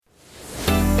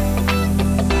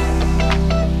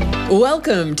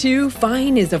Welcome to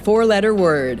Fine is a Four-Letter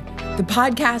Word, the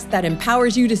podcast that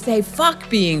empowers you to say fuck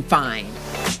being fine.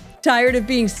 Tired of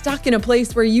being stuck in a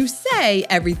place where you say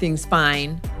everything's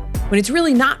fine when it's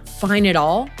really not fine at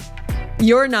all?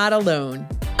 You're not alone.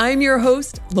 I'm your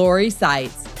host, Lori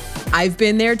Seitz. I've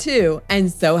been there too,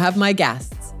 and so have my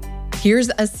guests.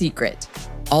 Here's a secret.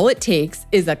 All it takes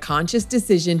is a conscious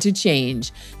decision to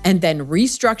change and then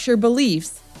restructure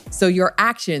beliefs so your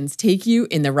actions take you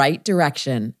in the right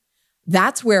direction.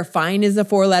 That's where Fine is a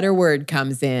Four-Letter Word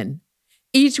comes in.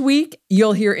 Each week,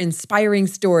 you'll hear inspiring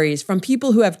stories from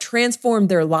people who have transformed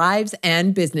their lives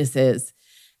and businesses,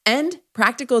 and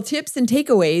practical tips and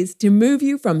takeaways to move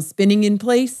you from spinning in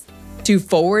place to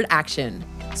forward action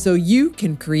so you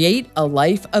can create a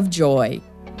life of joy.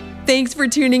 Thanks for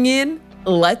tuning in.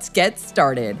 Let's get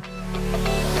started.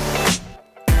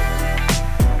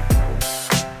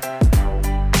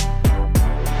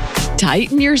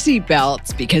 Tighten your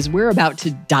seatbelts because we're about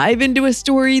to dive into a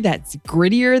story that's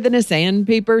grittier than a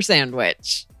sandpaper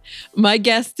sandwich. My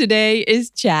guest today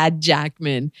is Chad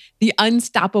Jackman, the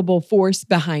unstoppable force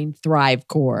behind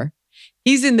ThriveCore.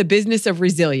 He's in the business of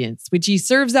resilience, which he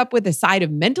serves up with a side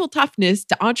of mental toughness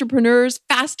to entrepreneurs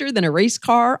faster than a race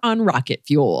car on rocket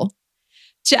fuel.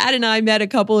 Chad and I met a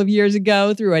couple of years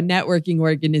ago through a networking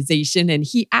organization, and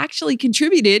he actually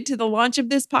contributed to the launch of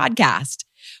this podcast.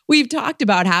 We've talked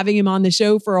about having him on the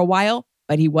show for a while,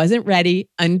 but he wasn't ready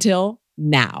until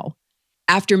now.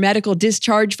 After medical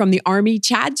discharge from the Army,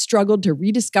 Chad struggled to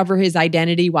rediscover his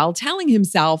identity while telling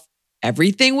himself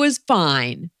everything was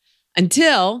fine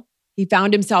until he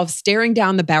found himself staring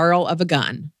down the barrel of a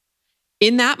gun.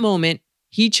 In that moment,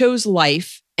 he chose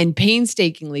life and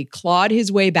painstakingly clawed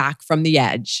his way back from the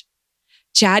edge.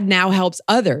 Chad now helps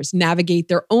others navigate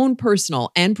their own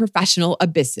personal and professional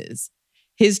abysses.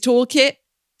 His toolkit: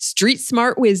 street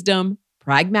smart wisdom,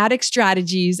 pragmatic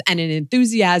strategies, and an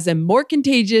enthusiasm more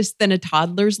contagious than a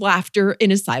toddler's laughter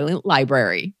in a silent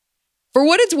library. For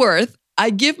what it's worth, I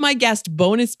give my guest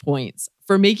bonus points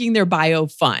for making their bio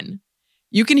fun.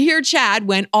 You can hear Chad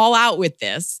went all out with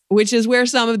this, which is where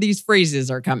some of these phrases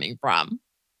are coming from.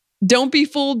 Don't be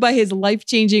fooled by his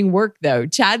life-changing work, though.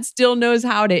 Chad still knows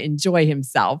how to enjoy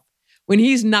himself. When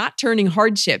he's not turning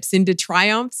hardships into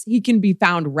triumphs, he can be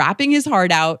found rapping his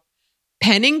heart out,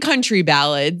 penning country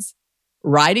ballads,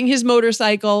 riding his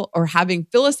motorcycle, or having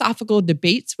philosophical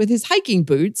debates with his hiking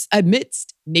boots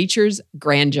amidst nature's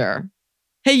grandeur.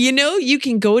 Hey, you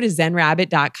can go to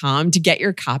zenrabbit.com to get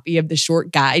your copy of the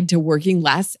short guide to working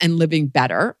less and living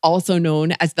better, also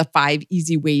known as the 5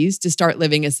 easy ways to start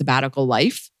living a sabbatical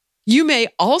life. You may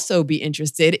also be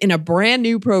interested in a brand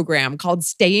new program called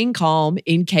Staying Calm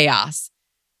in Chaos.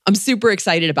 I'm super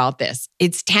excited about this.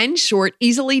 It's 10 short,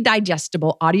 easily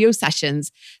digestible audio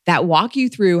sessions that walk you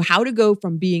through how to go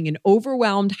from being an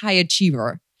overwhelmed high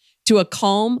achiever to a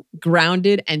calm,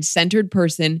 grounded, and centered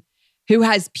person who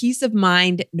has peace of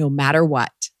mind no matter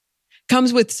what.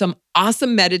 Comes with some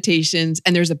awesome meditations,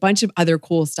 and there's a bunch of other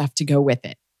cool stuff to go with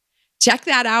it. Check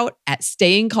that out at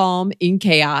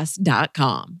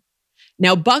stayingcalminchaos.com.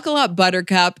 Now buckle up,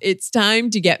 Buttercup. It's time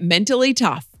to get mentally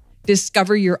tough,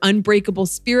 discover your unbreakable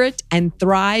spirit, and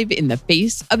thrive in the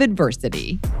face of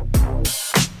adversity.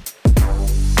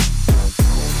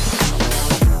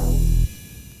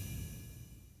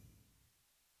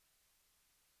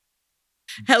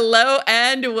 Hello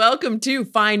and welcome to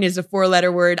Fine is a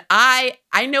Four-Letter Word. I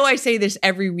know I say this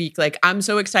every week, like I'm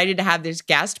so excited to have this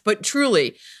guest, but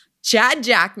truly, Chad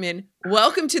Jackman,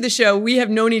 welcome to the show. We have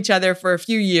known each other for a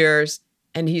few years,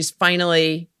 and he's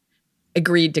finally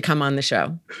agreed to come on the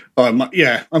show. I'm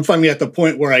finally at the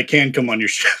point where I can come on your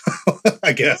show,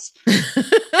 I guess.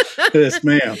 Yes,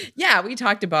 ma'am. Yeah, we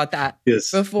talked about that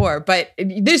before, but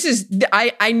this is,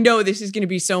 I know this is going to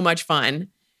be so much fun.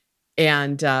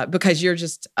 And because you're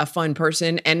just a fun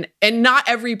person, and not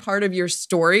every part of your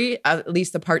story, at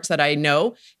least the parts that I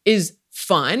know, is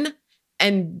fun.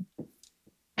 And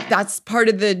that's part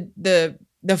of the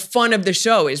fun of the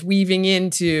show, is weaving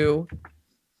into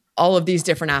all of these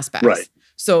different aspects. Right.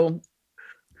 So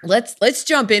let's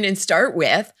jump in and start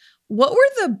with, what were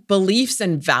the beliefs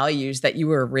and values that you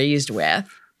were raised with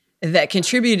that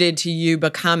contributed to you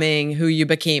becoming who you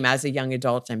became as a young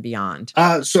adult and beyond?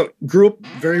 So grew up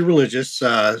very religious.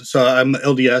 So I'm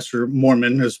LDS, or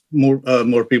Mormon, as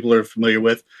more people are familiar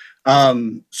with.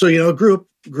 Grew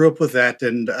up with that,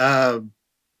 and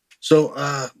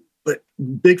but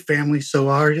big family. So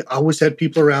I always had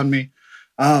people around me.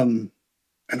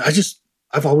 And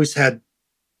I've always had,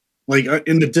 like,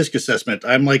 in the DISC assessment,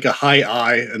 I'm like a high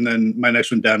I, and then my next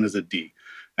one down is a D.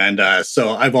 And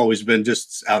so I've always been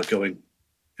just outgoing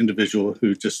individual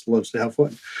who just loves to have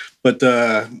fun. But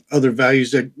other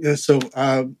values that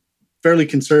fairly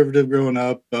conservative growing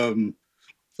up.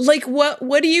 Like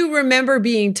what do you remember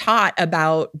being taught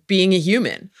about being a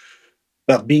human?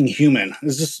 About being human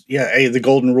is just the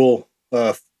golden rule.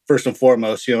 First and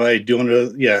foremost, hey, doing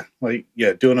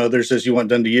doing others as you want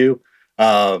done to you.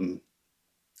 And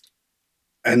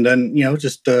then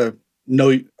just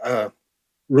know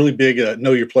really big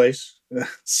know your place.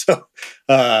 So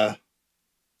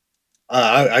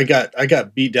I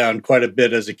got beat down quite a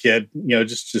bit as a kid,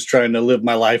 just trying to live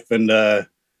my life and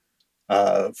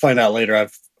find out later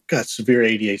I've got severe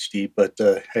ADHD, but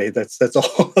hey, that's a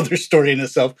whole other story in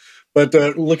itself. But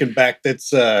looking back, that's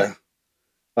that's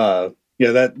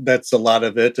a lot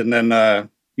of it. And then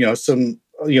some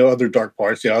other dark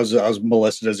parts. I was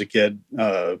molested as a kid,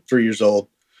 3 years old,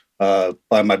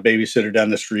 by my babysitter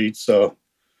down the street. So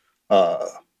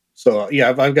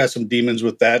I've got some demons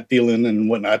with that dealing and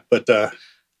whatnot. But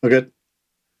okay.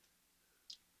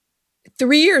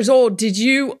 3 years old, did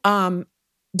you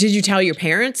tell your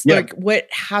parents? Yeah. Like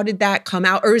how did that come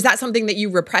out? Or is that something that you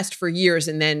repressed for years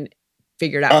and then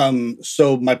figured out?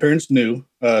 So my parents knew,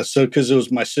 because it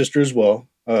was my sister as well.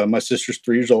 My sister's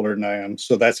 3 years older than I am.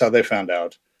 So that's how they found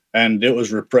out. And it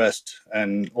was repressed.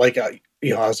 And like, I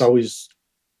was always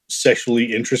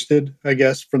sexually interested, I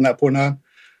guess, from that point on,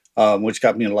 which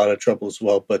got me in a lot of trouble as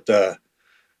well. But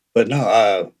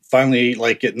no, finally,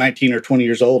 like at 19 or 20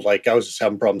 years old, like I was just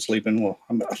having problems sleeping. Well,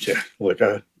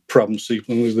 problem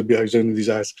sleeping with the bags under these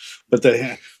eyes. But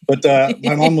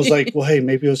my mom was like, well, hey,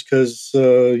 maybe it was because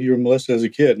you were molested as a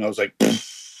kid. And I was like,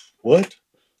 what?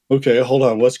 Okay, hold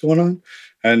on. What's going on?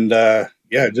 And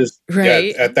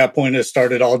right. at that point, it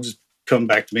started all just come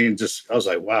back to me. And I was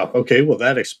like, wow, okay, well,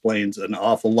 that explains an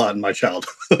awful lot in my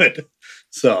childhood.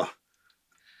 So.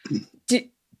 Did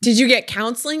you get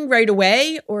counseling right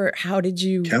away, or how did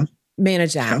you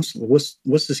manage that? Counseling?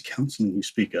 What's this counseling you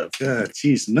speak of? Yeah,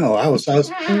 geez, no, I was fine.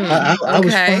 I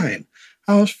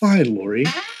was fine, Lori.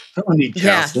 I don't need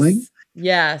counseling.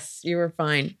 Yes, you were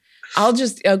fine. I'll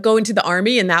just go into the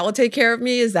Army and that will take care of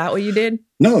me. Is that what you did?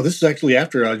 No, this is actually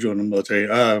after I joined the military.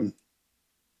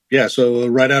 So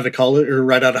right out of college or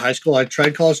right out of high school, I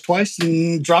tried college twice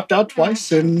and dropped out twice,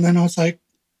 and then I was like,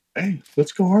 hey,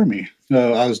 let's go Army.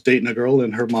 I was dating a girl,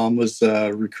 and her mom was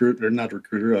a recruiter, not a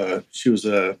recruiter. She was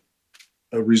a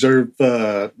reserve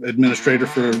administrator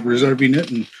for a reserve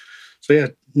unit. And so,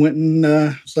 went and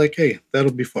was like, hey,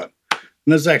 that'll be fun.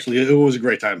 And it was a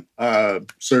great time.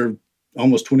 Served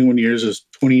almost 21 years. It was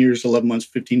 20 years, 11 months,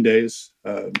 15 days,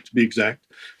 to be exact.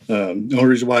 The only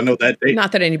reason why I know that date.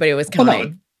 Not that anybody was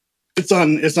counting. It's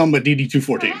on my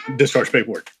DD-214 discharge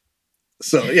paperwork.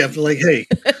 So, like, hey.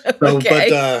 So,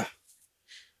 okay.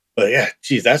 But yeah,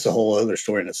 geez, that's a whole other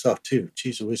story in itself too.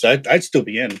 Geez, I'd still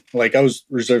be in. Like I was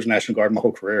Reserves National Guard my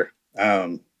whole career.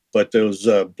 But there was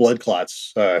blood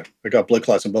clots. I got blood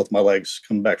clots in both my legs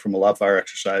coming back from a live fire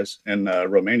exercise in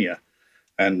Romania,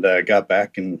 and got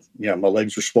back, and my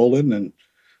legs were swollen, and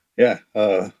if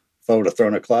I would have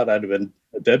thrown a clot, I'd have been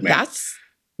a dead man.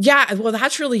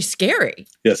 That's really scary.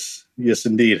 Yes,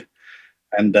 indeed,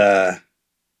 and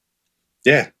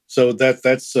so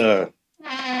that's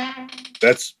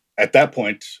at that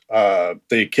point,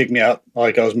 they kicked me out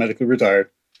like I was medically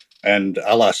retired, and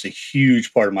I lost a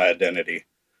huge part of my identity.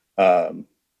 So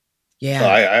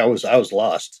I was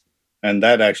lost, and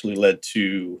that actually led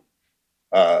to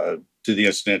the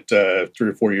incident 3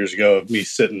 or 4 years ago of me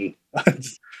sitting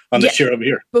on the chair over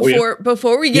here.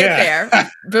 Before we get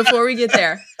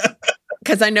there,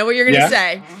 because I know what you're going to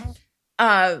say.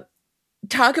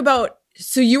 Talk about.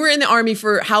 So you were in the Army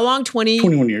for how long?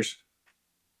 21 years.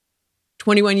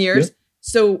 21 years. Yep.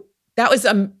 So that was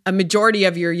a majority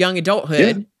of your young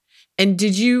adulthood. Yeah. And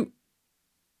did you,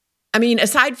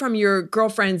 aside from your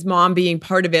girlfriend's mom being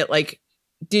part of it,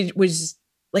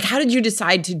 how did you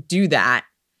decide to do that?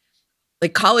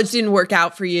 Like college didn't work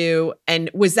out for you. And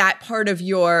was that part of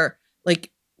your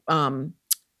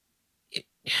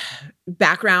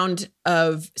background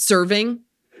of serving?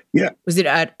 Yeah. Was it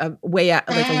a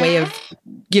way of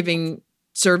giving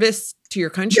service to your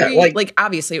country? Yeah,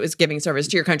 obviously it was giving service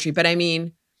to your country, but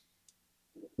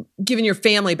given your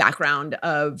family background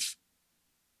of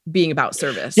being about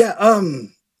service. Yeah.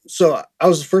 So I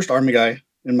was the first Army guy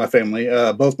in my family.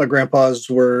 Both my grandpas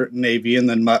were Navy, and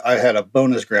then I had a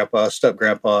bonus grandpa, step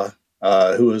grandpa,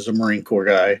 who was a Marine Corps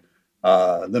guy.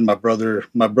 Then my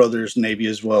brother's Navy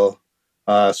as well.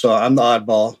 So I'm the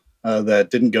oddball that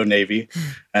didn't go Navy.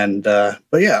 And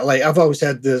I've always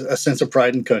had a sense of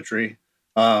pride in country.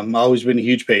 Always been a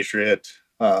huge patriot.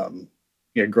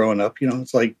 growing up,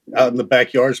 it's like out in the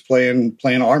backyards playing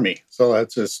Army. So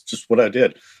that's just what I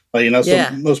did. So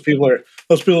Yeah. most people are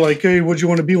like, hey, what'd you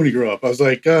want to be when you grow up? I was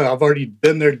like, I've already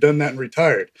been there, done that, and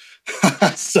retired.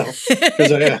 So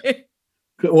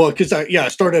because I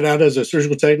started out as a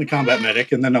surgical tech and combat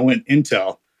medic, and then I went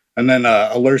intel, and then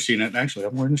alerts unit. And actually,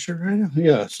 I'm wearing the shirt right now.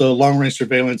 Yeah, so long range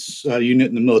surveillance unit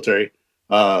in the military.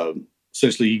 Uh,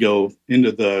 Essentially, you go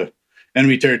into the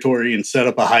enemy territory and set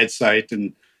up a hide site,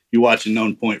 and you watch a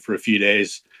known point for a few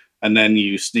days, and then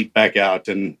you sneak back out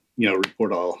and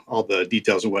report all the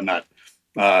details and whatnot.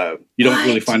 You don't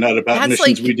really find out about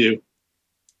missions we do.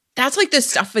 That's like the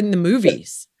stuff in the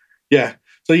movies. Yeah,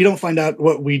 so you don't find out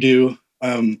what we do.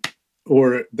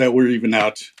 Or that we're even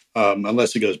out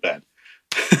unless it goes bad.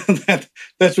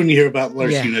 That's when you hear about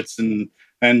large units and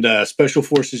special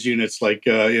forces units like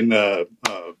in the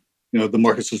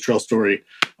Marcus Luttrell story,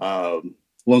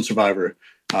 Lone Survivor.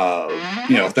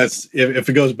 That's if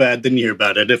it goes bad, then you hear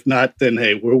about it. If not, then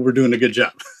hey, we're doing a good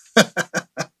job.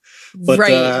 But,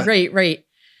 right.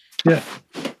 Yeah.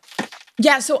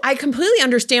 Yeah, so I completely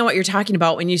understand what you're talking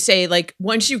about when you say, like,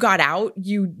 once you got out,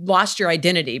 you lost your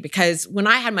identity. Because when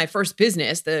I had my first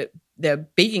business, the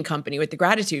baking company with the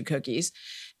gratitude cookies,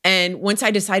 and once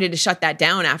I decided to shut that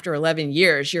down after 11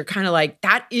 years, you're kind of like,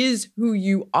 that is who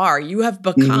you are. You have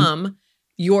become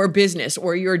your business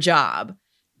or your job.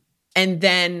 And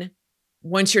then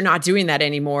once you're not doing that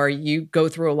anymore, you go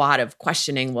through a lot of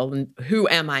questioning, well, who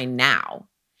am I now?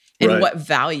 And what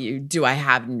value do I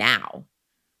have now?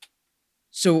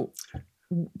 So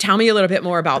tell me a little bit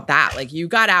more about that. Like, you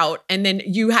got out and then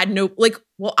you had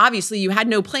obviously you had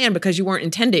no plan because you weren't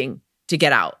intending to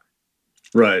get out.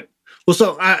 Right. Well,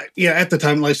 so at the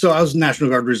time, I was National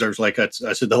Guard Reserves, like I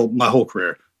said, my whole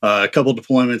career, a couple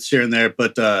deployments here and there,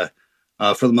 but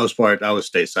for the most part, I was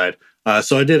stateside.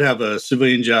 So I did have a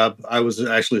civilian job. I was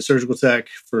actually a surgical tech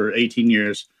for 18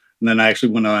 years. And then I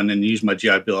actually went on and used my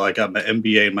GI Bill. I got my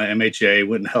MBA, my MHA,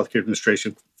 went in healthcare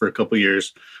administration for a couple of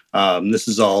years. This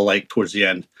is all like towards the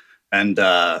end. And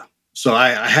so I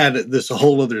had this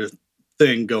whole other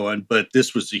thing going, but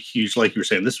this was a huge, like you were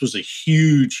saying, this was a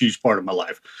huge part of my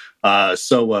life.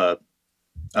 So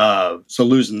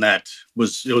losing that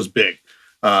was big.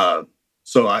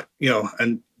 So I,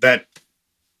 and that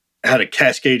had a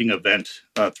cascading event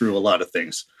through a lot of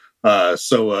things.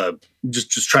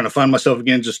 Just trying to find myself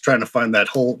again, just trying to find that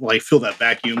whole, like, fill that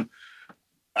vacuum.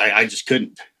 I just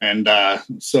couldn't. And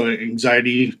so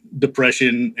anxiety,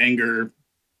 depression, anger,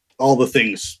 all the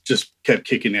things just kept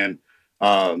kicking in.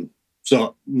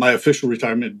 So my official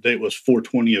retirement date was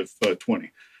 4/20 of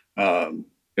 20.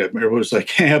 Everyone was like,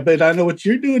 hey, I bet I know what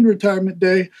you're doing retirement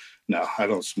day. No, I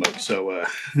don't smoke. So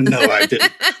no, I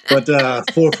didn't. But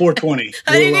 4/20.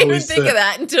 I didn't even think of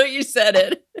that until you said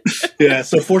it. Yeah,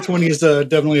 so 4/20 is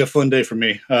definitely a fun day for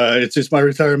me. It's my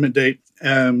retirement date,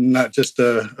 not just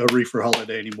a reefer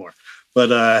holiday anymore.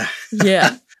 But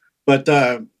yeah. But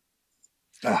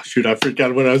shoot, I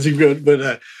forgot what I was even going.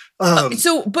 But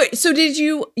so did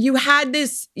you had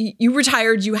this? You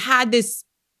retired. You had this.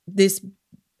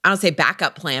 I don't say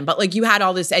backup plan, but like you had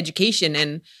all this education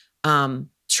and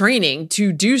training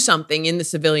to do something in the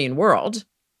civilian world.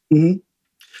 Mm-hmm.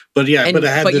 But yeah,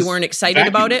 but you weren't excited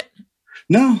about it.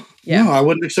 No, I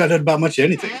wasn't excited about much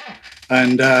anything.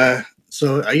 And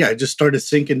so I just started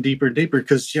sinking deeper and deeper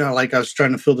because, like I was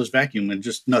trying to fill this vacuum and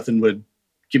just nothing would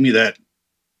give me that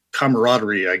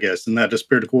camaraderie, I guess, and that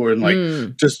esprit de corps. And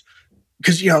like, just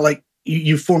because, like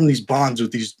you form these bonds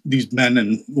with these men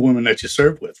and women that you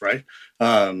serve with. Right.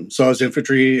 So I was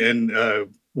infantry and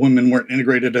women weren't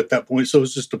integrated at that point. So it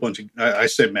was just a bunch of, I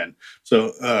say men.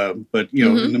 So, but,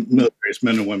 in the military, it's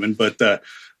men and women, but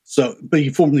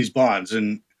you form these bonds,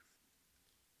 and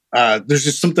there's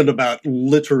just something about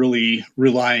literally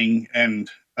relying and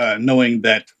knowing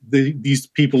that these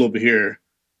people over here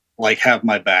like have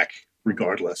my back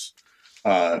regardless.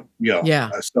 So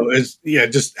it's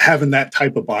just having that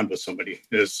type of bond with somebody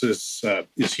is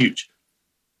huge.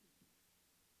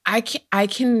 I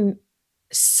can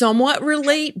somewhat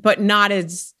relate, but not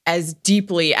as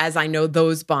deeply as I know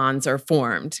those bonds are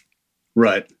formed.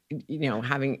 Right.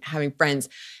 Having friends,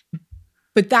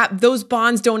 but those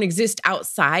bonds don't exist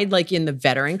outside, like in the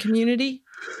veteran community.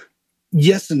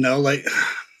 Yes and no. Like,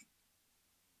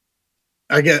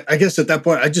 I guess at that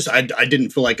point, I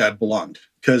didn't feel like I belonged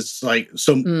because I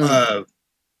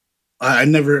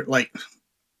never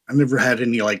had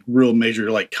any like real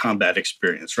major like combat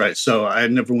experience. Right. So I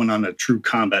never went on a true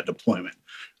combat deployment.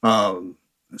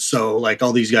 So like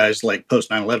all these guys like post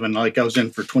 9/11, like I was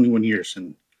in for 21 years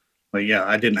and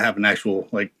I didn't have an actual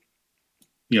like,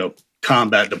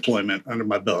 combat deployment under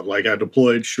my belt. Like I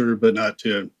deployed, sure, but not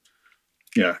to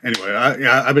yeah. Anyway,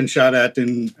 I've been shot at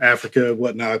in Africa,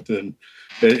 whatnot, and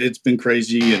it's been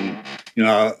crazy. And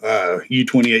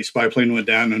U-28 spy plane went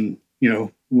down, and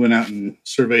went out and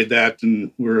surveyed that,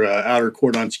 and we're outer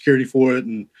cordon security for it,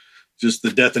 and just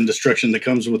the death and destruction that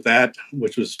comes with that,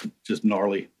 which was just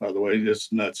gnarly. By the way,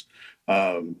 it's nuts.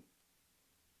 Um,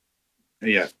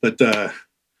 yeah, but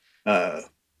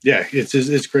yeah,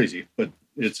 it's crazy, but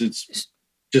it's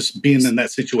just being in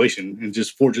that situation and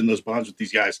just forging those bonds with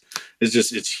these guys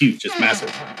it's huge, it's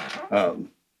massive. Um,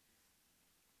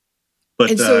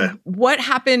 but And so what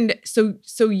happened?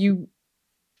 So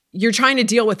you're trying to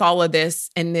deal with all of this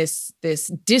and this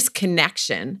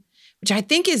disconnection, which I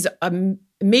think is a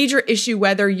major issue,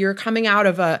 whether you're coming out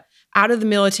of the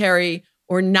military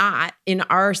or not. In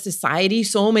our society,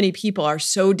 so many people are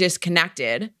so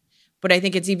disconnected. But I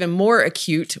think it's even more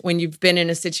acute when you've been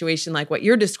in a situation like what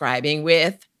you're describing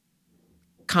with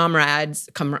comrades.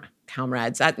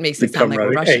 That makes it sound like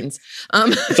we're Russians. Hey,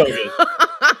 it's all good.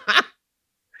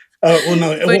 Well,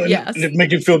 no, but yes, it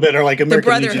make you feel better. Like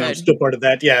American Legion, I'm still part of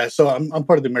that. Yeah, so I'm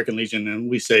part of the American Legion, and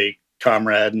we say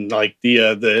comrade, and like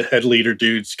the head leader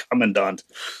dude's commandant.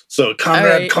 So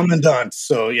comrade, commandant.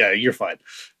 So yeah, you're fine.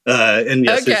 And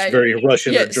yes, it's very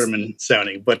Russian or German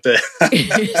sounding, but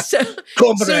so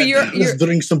you're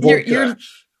drink some vodka.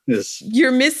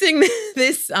 You're missing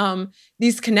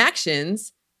these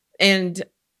connections, and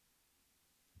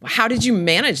how did you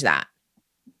manage that?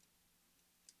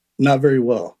 Not very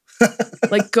well.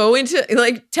 Like go into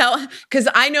tell, because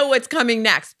I know what's coming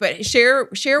next, but share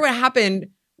what happened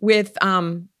with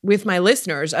my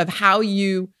listeners of how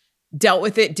you dealt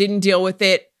with it, didn't deal with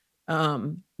it,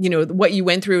 what you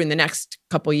went through in the next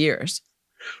couple years.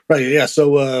 Right. Yeah.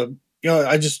 So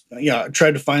I just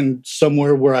tried to find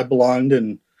somewhere where I belonged,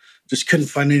 and just couldn't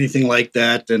find anything like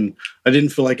that. And I didn't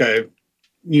feel like I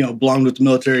belonged with the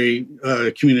military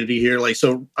community here. Like,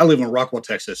 so I live in Rockwall,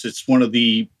 Texas. It's one of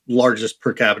the largest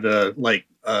per capita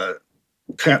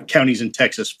counties in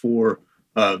Texas for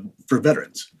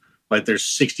veterans. Like, there's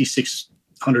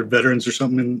 6,600 veterans or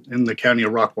something in the county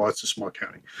of Rockwall. It's a small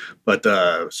county, but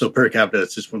so per capita,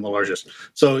 it's just one of the largest.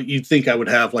 So you'd think I would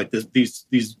have like these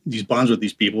bonds with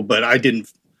these people, but I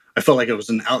didn't. I felt like I was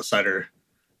an outsider.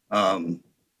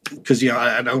 Because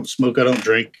I don't smoke, I don't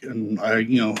drink, and I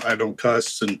don't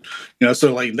cuss, and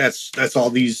so like that's all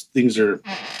these things are,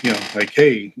 like,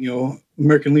 hey,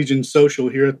 American Legion social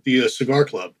here at the cigar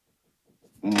club.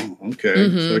 Oh, okay.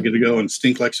 Mm-hmm. So I get to go and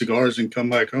stink like cigars and come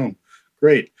back home.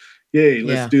 Great, yay,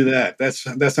 let's do that. That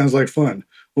sounds like fun.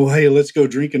 Well, hey, let's go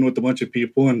drinking with a bunch of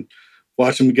people and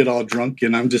watch them get all drunk,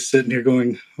 and I'm just sitting here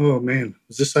going, oh man,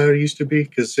 is this how it used to be?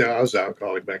 Because I was an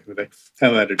alcoholic back in the day. I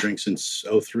haven't had a drink since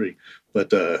 2003. But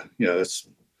that's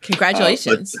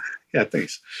congratulations. Yeah,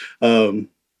 thanks.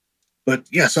 But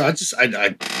yeah, so I just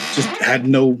had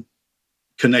no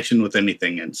connection with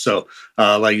anything, and so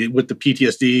like with the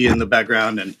PTSD in the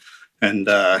background, and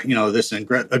this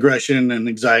aggression and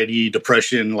anxiety,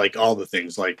 depression, like all the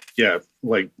things, like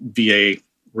VA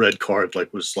red card,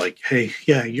 like was like, hey,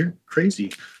 yeah, you're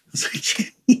crazy. I was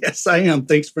like, yes, I am.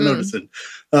 Thanks for noticing.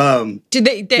 Did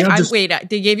they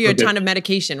they gave you a ton of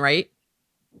medication, right?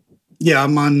 Yeah,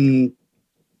 I'm on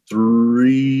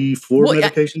 3-4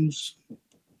 medications.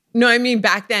 No, I mean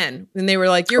back then when they were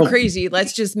like, you're crazy,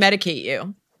 let's just medicate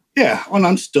you. Yeah, and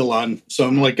I'm still on. So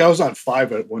I'm like, I was on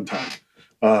 5 at one time,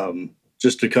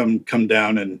 just to come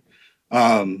down, and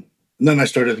then I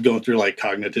started going through like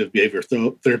cognitive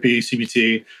behavioral therapy,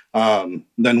 CBT.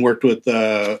 Then worked with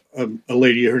a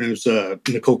lady. Her name's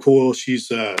Nicole Coyle.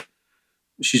 She's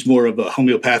more of a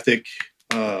homeopathic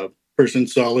person.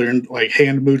 So I learned like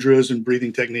hand mudras and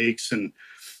breathing techniques, and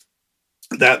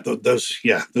those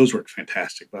work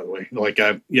fantastic. By the way, and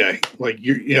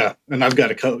I've got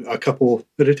a couple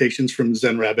meditations from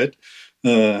Zen Rabbit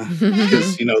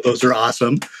because those are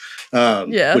awesome.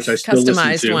 Yes, which I still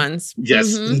customized listen to. Ones.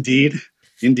 Yes, indeed.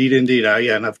 And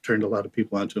I've turned a lot of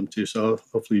people onto them too. So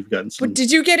hopefully you've gotten some. But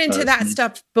did you get into that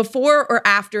stuff before or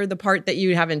after the part that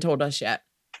you haven't told us yet?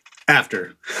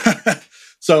 After.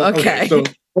 Okay. So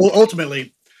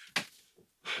ultimately,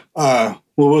 what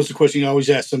was the question you always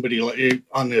ask somebody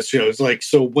on this show? It's like,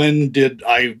 so when did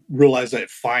I realize that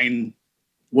fine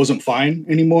wasn't fine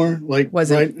anymore? Like,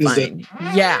 wasn't right? fine.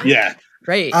 Yeah.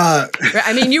 Right.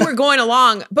 I mean, you were going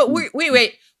along, but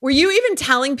wait. Were you even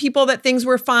telling people that things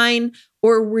were fine,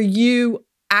 or were you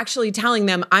actually telling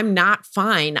them, I'm not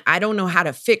fine? I don't know how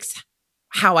to fix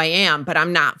how I am, but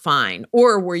I'm not fine.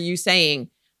 Or were you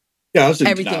saying, I was in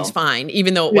everything's denial. Fine,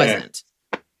 even though it wasn't?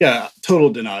 Yeah,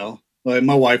 total denial. Like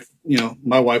my wife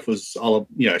was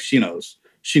she knows.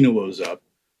 She knew what was up.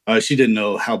 She didn't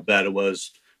know how bad it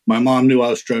was. my mom knew I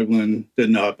was struggling,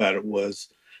 didn't know how bad it was.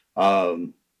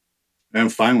 Um,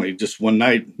 and finally, just one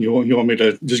night, you want me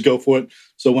to just go for it?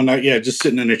 So one night, yeah, just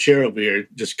sitting in a chair over here,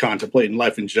 just contemplating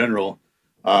life in general.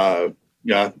 Uh,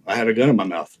 yeah, I had a gun in my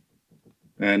mouth.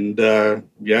 And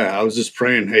yeah, I was just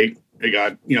praying, hey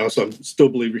God, so I'm still a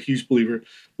believer, huge believer. I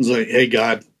was like, hey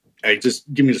God, hey,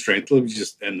 just give me the strength. Let me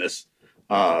just end this.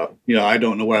 I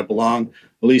don't know where I belong.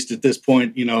 At least at this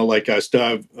point, like I still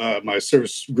have my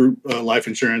service group life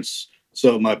insurance.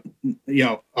 So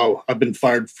I've been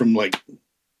fired from like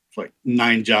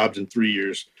 9 jobs in 3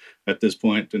 years at this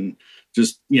point, and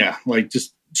just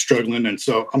just struggling. And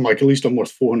so I'm like, at least I'm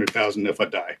worth 400,000 if I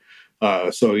die.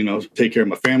 So take care of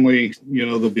my family.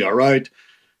 They'll be all right.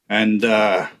 And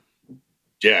yeah,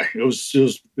 it was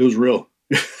real.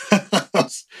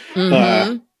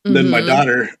 Mm-hmm. Then my Mm-hmm.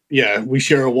 daughter, yeah, we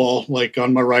share a wall like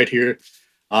on my right here,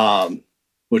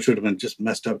 which would have been just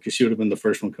messed up because she would have been the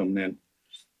first one coming in.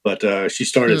 But she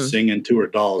started singing to her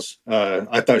dolls.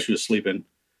 I thought she was sleeping.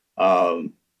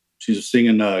 She was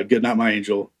singing "Good Night, My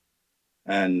Angel,"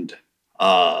 and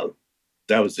that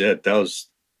was it.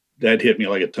 That hit me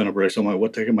like a ton of bricks. I'm like,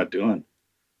 what the heck am I doing?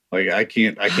 Like, I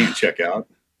can't check out.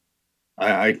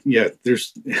 Yeah,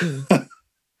 there's, Mm.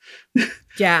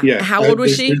 Yeah. yeah, How old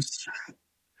was she? there's,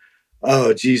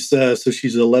 oh, geez. So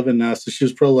she's 11 now. So she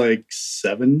was probably like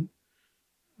 7,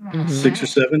 Mm-hmm. 6 or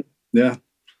 7. Yeah.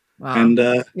 Wow. And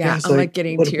yeah, Yeah. it's I'm like, like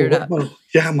getting what, teared up.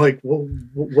 yeah, I'm like, well,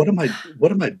 what am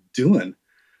I doing?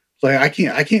 Like, I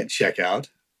can't check out.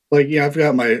 Like, yeah, I've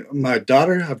got my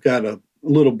daughter, I've got a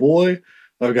little boy,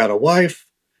 I've got a wife,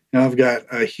 I've got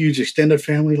a huge extended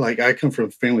family. Like, I come from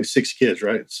a family of 6 kids,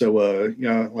 right? So,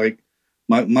 like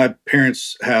my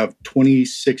parents have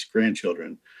 26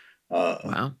 grandchildren, uh,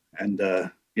 Wow. and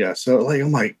yeah, so like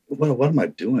I'm like, what am I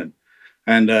doing?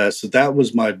 And so that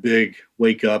was my big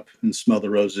wake up and smell the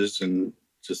roses, and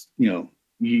just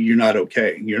you're not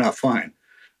okay, you're not fine.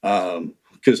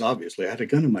 Because obviously I had a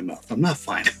gun in my mouth. I'm not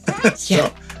fine. Yeah.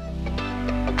 So,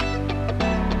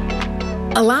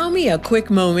 Allow me a quick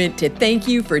moment to thank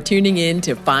you for tuning in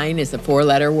to Fine is a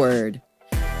 4-letter word.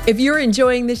 If you're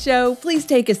enjoying the show, please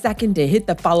take a second to hit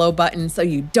the follow button so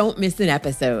you don't miss an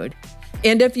episode.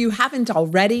 And if you haven't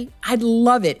already, I'd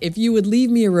love it if you would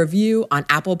leave me a review on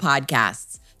Apple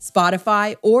Podcasts,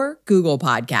 Spotify, or Google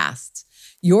Podcasts.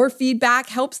 Your feedback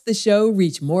helps the show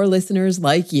reach more listeners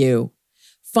like you.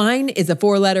 Fine is a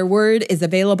 4-letter word is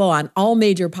available on all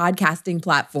major podcasting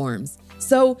platforms.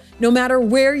 So no matter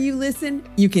where you listen,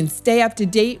 you can stay up to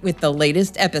date with the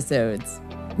latest episodes.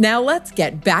 Now let's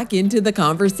get back into the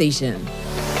conversation.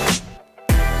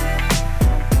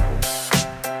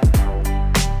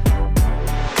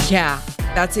 Yeah,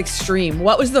 that's extreme.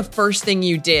 What was the first thing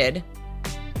you did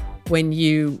when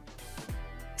you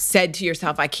said to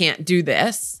yourself, I can't do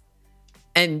this,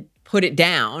 and put it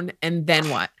down? And then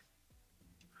what?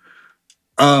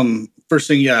 first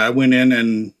thing, yeah, I went in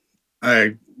and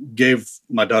I gave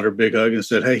my daughter a big hug and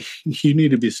said, "Hey, you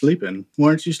need to be sleeping. Why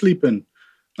aren't you sleeping?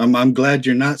 I'm glad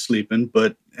you're not sleeping,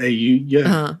 but hey,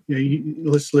 Uh-huh.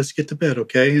 let's get to bed,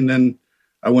 okay?" And then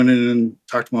I went in and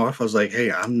talked to my wife. I was like,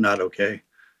 "Hey, I'm not okay."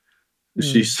 Mm.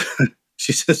 She's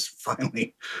she says,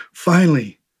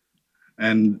 finally,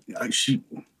 and I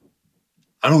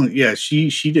don't, yeah, she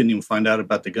didn't even find out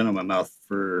about the gun in my mouth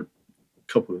for a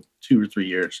couple of 2 or 3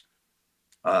 years.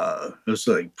 It was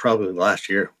like probably last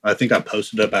year. I think I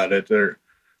posted about it there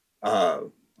uh,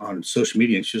 on social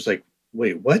media, and she was like,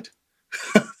 "Wait, what?"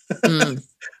 I Mm.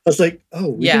 was like, "Oh,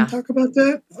 we didn't Yeah. talk about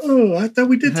that. Oh, I thought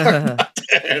we did talk about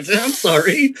that. I'm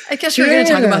sorry." I guess we're going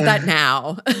to talk about Yeah, that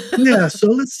now. yeah. So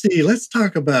let's see. Let's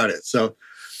talk about it. So,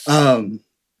 um,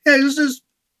 yeah, it was just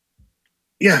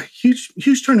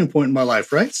huge turning point in my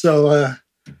life, right? So,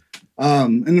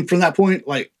 and then from that point,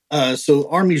 like, so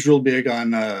Army's real big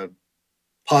on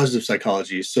positive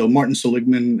psychology. So Martin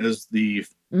Seligman is the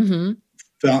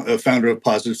Mm-hmm. founder of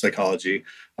positive psychology.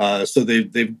 So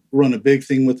they've run a big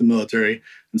thing with the military,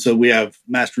 and so we have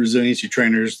master resiliency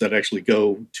trainers that actually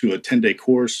go to a 10-day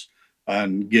course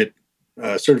and get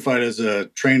certified as a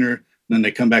trainer. And then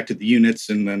they come back to the units,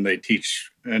 and then they teach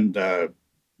and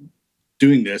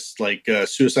doing this, like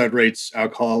suicide rates,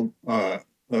 alcoholism,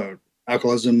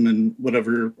 and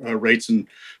whatever rates and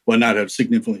whatnot have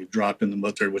significantly dropped in the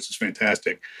military, which is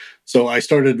fantastic. So I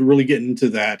started really getting into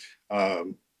that,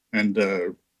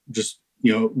 and just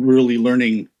really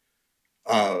learning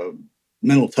uh,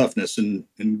 mental toughness and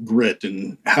grit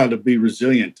and how to be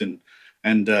resilient and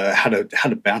how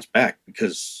to bounce back,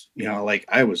 because like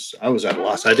I was at a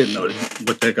loss. I didn't know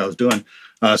what the heck I was doing.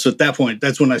 So at that point,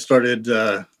 that's when I started.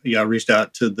 I reached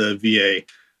out to the VA,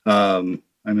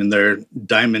 I'm in their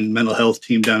Diamond mental health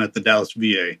team down at the Dallas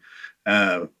VA.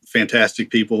 Fantastic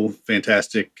people,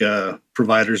 fantastic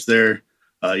providers there.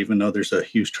 Even though there's a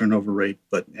huge turnover rate,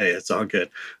 but hey, it's all good.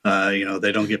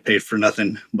 They don't get paid for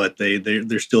nothing, but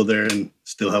they're still there and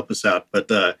still help us out. But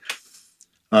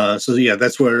so yeah,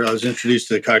 that's where I was introduced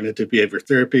to cognitive behavior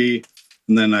therapy,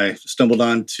 and then I stumbled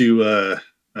on to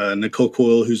Nicole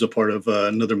Coyle, who's a part of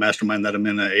another mastermind that I'm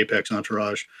in, Apex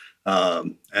Entourage,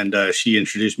 and she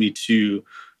introduced me to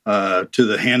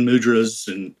the hand mudras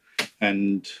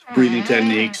and breathing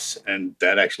techniques, and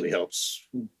that actually helps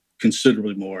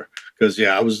considerably more. Because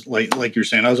I was like you're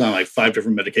saying, I was on like 5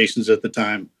 different medications at the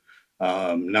time.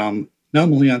 Now I'm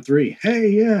only on 3. Hey,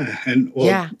 yeah, and well,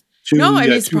 yeah. 2, No, I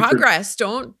mean it's 2 progress.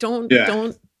 Don't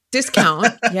discount.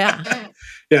 Yeah.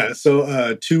 Yeah.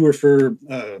 So 2 are for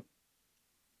 2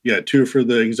 are for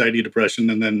the anxiety, depression,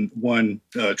 and then 1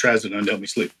 trazodone to help me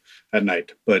sleep at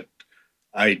night. But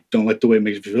I don't like the way it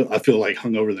makes me feel. I feel like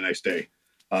hungover the next day.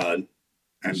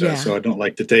 So I don't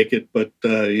like to take it, but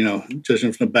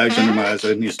judging from the bags under my eyes,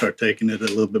 I need to start taking it a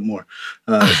little bit more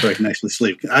so I can actually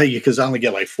sleep. Because I only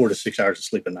get like 4 to 6 hours of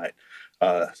sleep a night,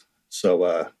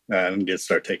 so I need to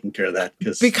start taking care of that.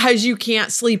 Because you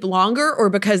can't sleep longer, or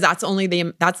because that's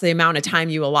the amount of time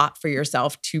you allot for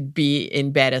yourself to be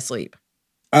in bed asleep.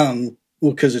 Well,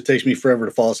 because it takes me forever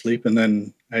to fall asleep, and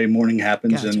then morning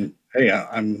happens, and hey,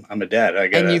 I'm a dad.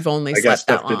 And you've only slept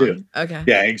that long. To do. Okay.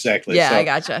 Yeah, exactly. Yeah, so, I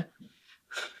gotcha.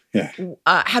 Yeah.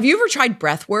 Have you ever tried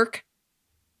breath work?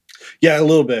 Yeah, a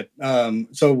little bit.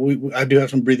 So I do have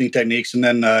some breathing techniques, and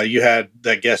then you had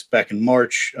that guest back in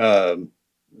March. From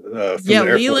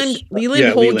Leland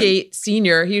Holgate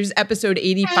Sr. He was episode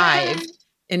 85,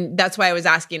 and that's why I was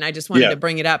asking. I just wanted to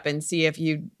bring it up and see if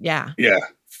you. Yeah.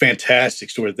 Fantastic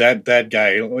story. That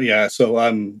guy. Yeah. So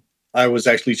I was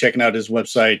actually checking out his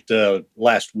website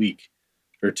last week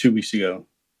or 2 weeks ago,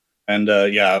 and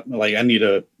I need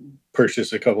to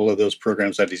purchase a couple of those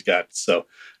programs that he's got. So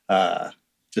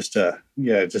just to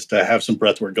have some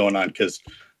breath work going on, because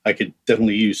I could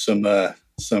definitely use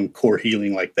some core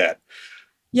healing like that.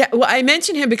 Yeah, well, I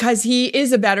mentioned him because he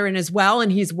is a veteran as well,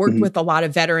 and he's worked with a lot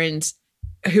of veterans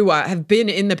who have been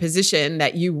in the position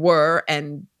that you were,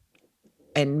 and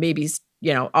maybe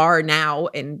are now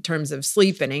in terms of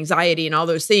sleep and anxiety and all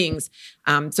those things.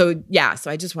 So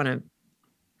I just want to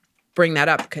bring that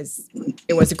up because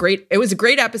it was a great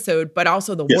episode, but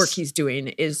also the work he's doing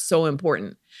is so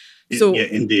important. So yeah,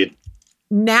 indeed.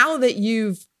 Now that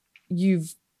you've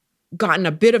gotten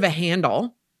a bit of a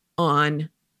handle on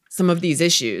some of these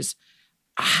issues,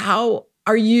 how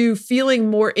are you feeling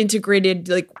more integrated,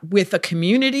 like with a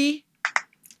community?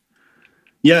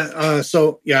 Yeah.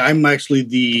 I'm actually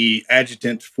the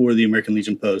adjutant for the American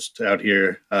Legion Post out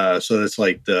here. So that's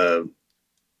like the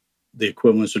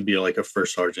equivalence would be like a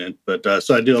first sergeant, but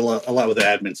so I do a lot with the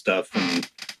admin stuff,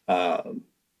 and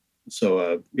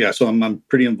so I'm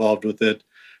pretty involved with it.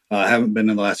 I haven't been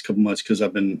in the last couple months because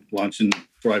I've been launching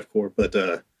Thrive Corps, but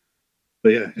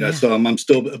yeah. So I'm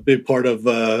still a big part of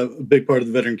the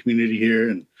veteran community here,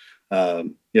 and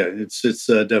it's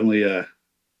definitely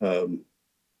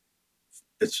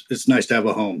it's nice to have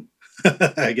a home,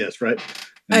 I guess, right?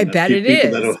 And, I bet it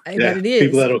is. I bet it is.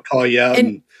 People that'll call you out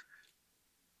and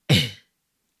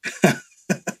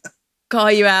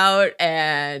call you out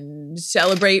and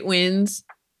celebrate wins.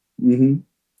 Mm-hmm.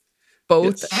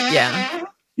 Both. Yes.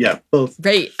 Yeah, both.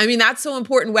 Right. I mean, that's so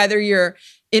important, whether you're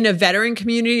in a veteran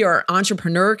community or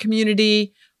entrepreneur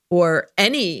community or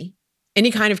any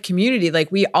kind of community.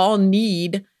 Like, we all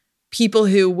need people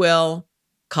who will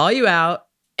call you out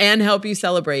and help you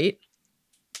celebrate.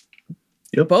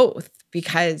 Yep. Both,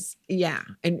 because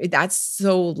and that's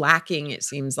so lacking, it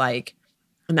seems like.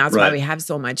 And that's why we have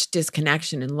so much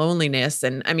disconnection and loneliness.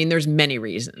 And I mean, there's many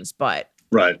reasons, but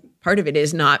part of it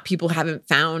is not, people haven't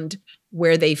found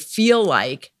where they feel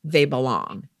like they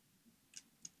belong.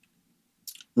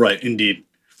 Right. Indeed.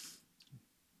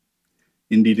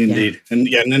 And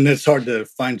then it's hard to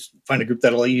find a group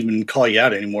that'll even call you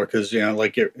out anymore. Cause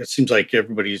it seems like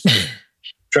everybody's just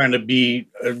trying to be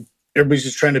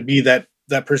that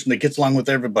person that gets along with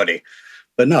everybody.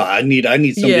 But no, I need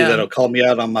somebody that'll call me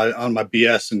out on my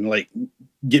BS and like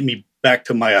get me back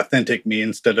to my authentic me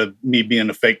instead of me being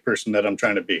a fake person that I'm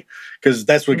trying to be. Because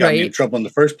that's what got me in trouble in the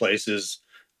first place is,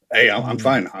 hey, I'm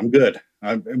fine. I'm good.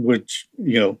 Which,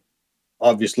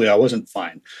 obviously I wasn't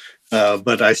fine.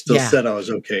 But I still said I was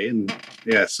okay. And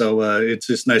so it's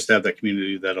just nice to have that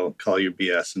community that'll call you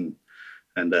BS and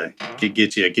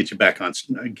get you back on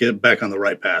the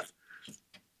right path.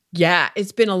 Yeah,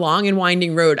 it's been a long and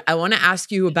winding road. I want to ask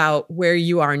you about where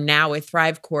you are now with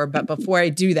Thrive Corps, but before I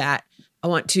do that, I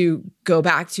want to go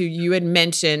back to, you had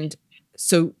mentioned,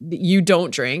 so you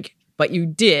don't drink, but you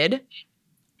did.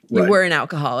 You Right. were an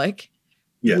alcoholic,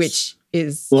 Yes. which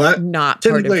is Well, not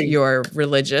part of technically, your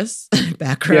religious yeah,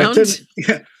 background.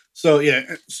 yeah. So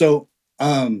the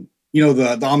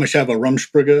Amish have a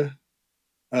Rumspringa.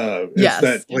 It's that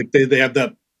Yes. like they have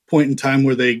that point in time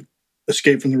where they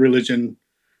escape from the religion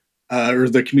or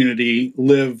the community,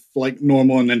 live like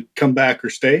normal, and then come back or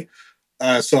stay.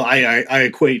 So I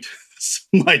equate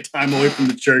my time away from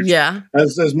the church Yeah.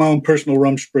 as my own personal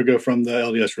Rumspringa from the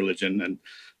LDS religion, and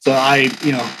so I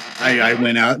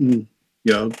went out and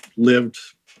lived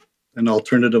an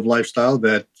alternative lifestyle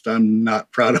that I'm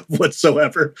not proud of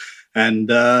whatsoever,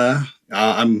 and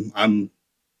I'm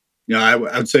I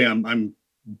would say I'm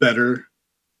better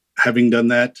having done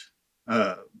that,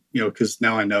 because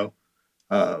now I know.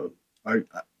 Uh, I,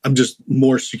 I'm just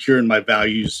more secure in my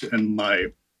values and my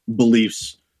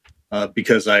beliefs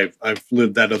because I've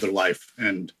lived that other life,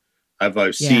 and I've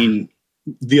Yeah. seen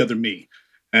the other me,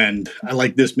 and I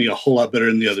like this me a whole lot better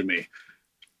than the other me.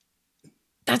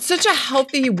 That's such a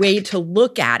healthy way to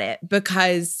look at it,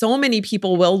 because so many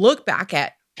people will look back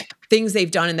at things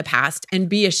they've done in the past and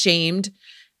be ashamed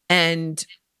and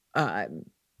uh,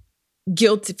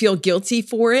 feel guilty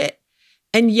for it.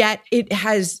 And yet it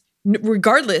has,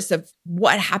 regardless of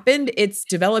what happened, it's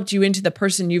developed you into the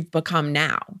person you've become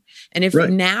now. And if Right.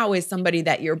 now is somebody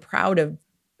that you're proud of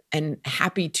and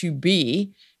happy to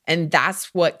be, and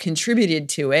that's what contributed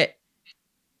to it,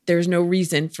 there's no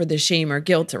reason for the shame or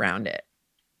guilt around it.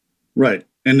 Right.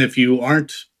 And if you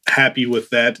aren't happy with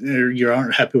that, or you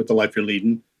aren't happy with the life you're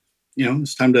leading,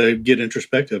 it's time to get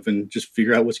introspective and just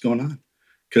figure out what's going on.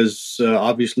 Because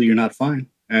obviously you're not fine.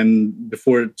 And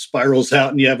before it spirals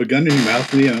out and you have a gun in your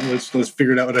mouth, let's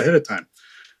figure it out ahead of time.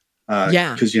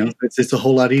 Yeah. Because it's a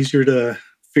whole lot easier to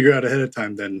figure out ahead of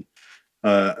time than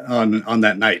on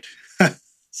that night.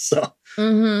 So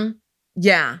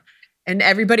Yeah. And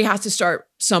everybody has to start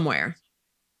somewhere.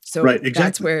 So right, exactly.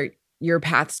 That's where your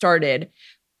path started.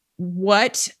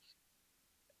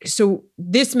 So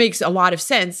this makes a lot of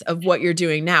sense of what you're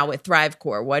doing now with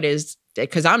ThriveCore. What is,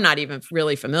 because I'm not even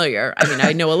really familiar. I mean,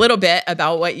 I know a little bit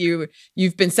about what you've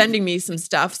been sending me some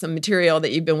stuff, some material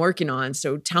that you've been working on.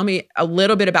 So tell me a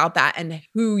little bit about that and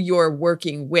who you're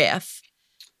working with.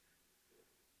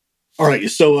 All right.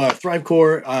 So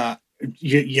ThriveCore,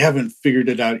 you haven't figured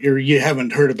it out, or you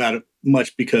haven't heard about it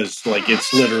much because like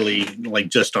it's literally like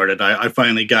just started. I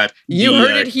finally got You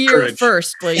heard it here courage.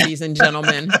 first, ladies and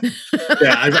gentlemen.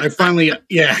 I finally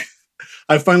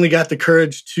got the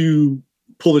courage to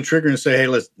pull the trigger and say, hey,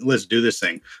 let's do this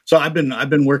thing. So I've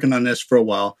been working on this for a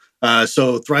while.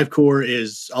 So ThriveCore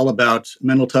is all about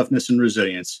mental toughness and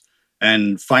resilience,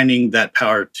 and finding that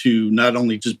power to not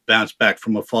only just bounce back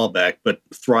from a fallback, but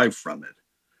thrive from it.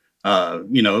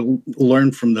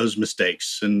 Learn from those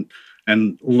mistakes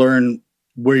and learn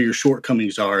where your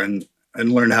shortcomings are, and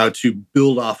learn how to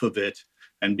build off of it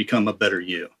and become a better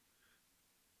you.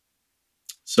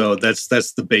 So that's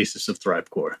the basis of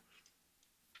ThriveCore.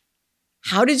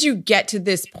 How did you get to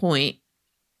this point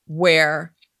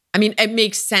where, I mean, it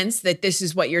makes sense that this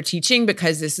is what you're teaching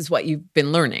because this is what you've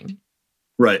been learning.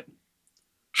 Right.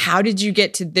 How did you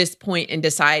get to this point and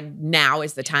decide now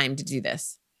is the time to do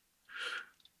this?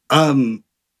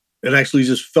 It actually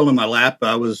just fell in my lap.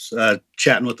 I was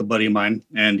chatting with a buddy of mine,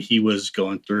 and he was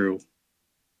going through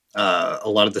a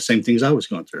lot of the same things I was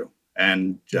going through.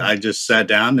 And I just sat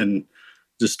down and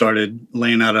just started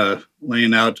laying out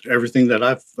everything that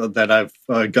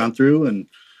I've gone through,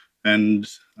 and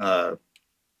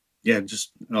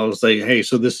just I was like, hey,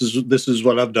 so this is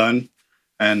what I've done,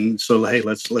 and so hey,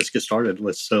 let's get started.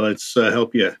 Let's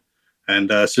help you, and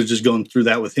so just going through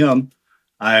that with him,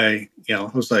 I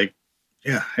was like,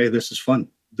 yeah, hey, this is fun.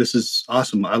 This is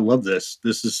awesome. I love this.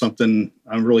 This is something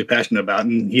I'm really passionate about.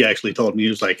 And he actually told me, he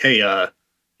was like, hey,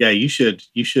 yeah, you should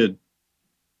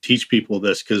teach people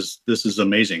this because this is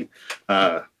amazing.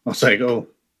 I was like, oh,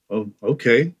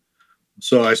 okay.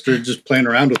 So I started just playing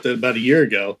around with it about a year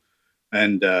ago,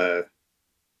 and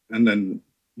then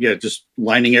just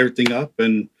lining everything up,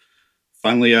 and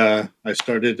finally I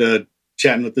started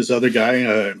chatting with this other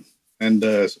guy and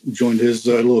joined his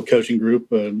little coaching group.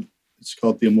 It's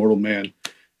called The Immortal Man,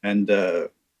 and they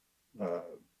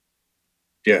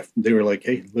were like,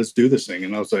 hey, let's do this thing,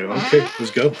 and I was like, okay, let's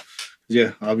go.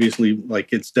 Yeah, obviously,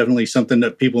 like it's definitely something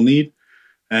that people need,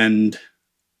 and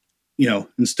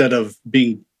instead of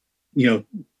being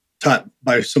taught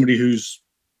by somebody who's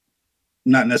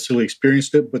not necessarily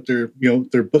experienced it, but they're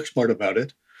book smart about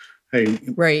it. Hey,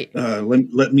 right.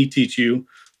 Let me teach you,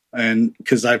 and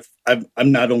because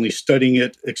I'm not only studying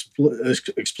it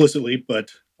explicitly, but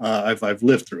I've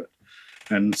lived through it,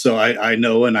 and so I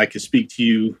know, and I can speak to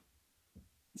you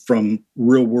from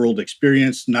real world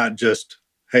experience, not just,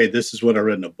 hey, this is what I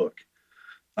read in a book,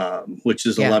 which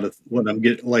is a Yeah. lot of what I'm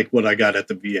getting, like what I got at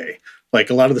the VA. Like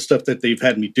a lot of the stuff that they've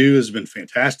had me do has been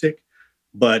fantastic,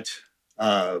 but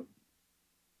uh,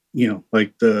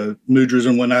 like the mudras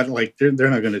and whatnot, like they're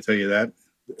not going to tell you that.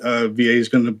 VA is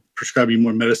going to prescribe you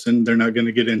more medicine. They're not going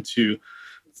to get into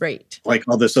Right. like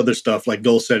all this other stuff, like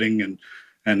goal setting and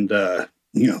hand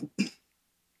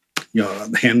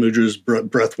mudras,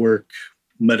 breath work,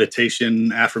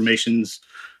 meditation, affirmations.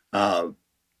 Uh,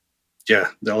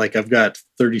 they're like I've got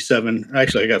 37.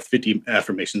 Actually, I got 50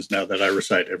 affirmations now that I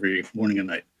recite every morning and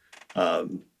night.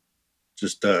 Um,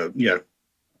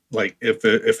 like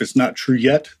if it's not true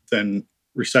yet, then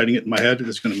reciting it in my head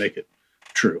is going to make it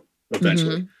true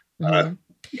eventually. Mm-hmm. Mm-hmm.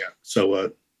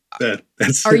 So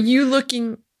that's Are you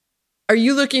looking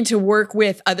to work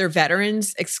with other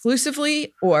veterans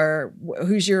exclusively, or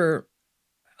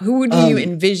who do you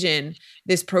envision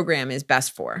this program is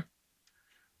best for?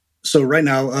 So right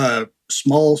now,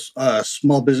 small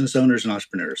business owners and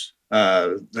entrepreneurs.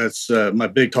 That's my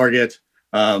big target.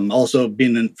 Also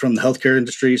being from the healthcare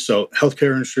industry, so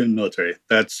healthcare industry and military.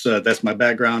 That's my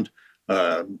background.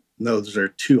 Those are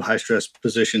two high stress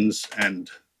positions,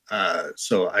 and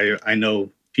so I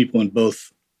know people in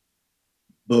both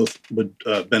would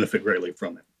benefit greatly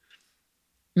from it.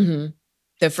 Mm-hmm.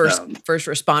 The first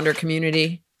responder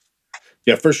community.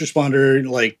 Yeah, first responder,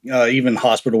 like even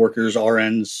hospital workers,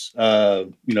 RNs,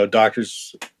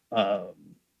 doctors,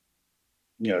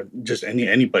 just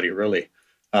anybody really,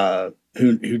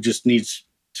 who just needs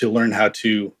to learn how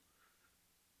to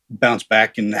bounce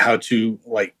back and how to,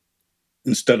 like,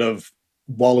 instead of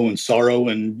wallow in sorrow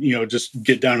and just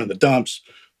get down in the dumps,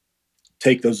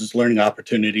 take those as learning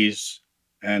opportunities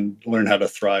and learn how to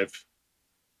thrive.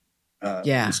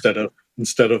 Instead of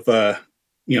instead of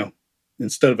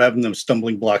having them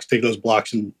stumbling blocks, take those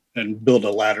blocks and build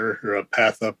a ladder or a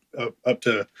path up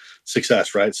to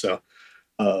success. Right. So,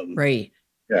 right.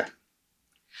 Yeah.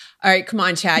 All right. Come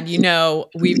on, Chad.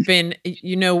 We've been,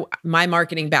 my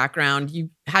marketing background, you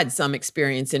had some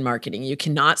experience in marketing. You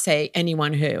cannot say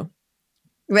anyone who.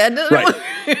 Right.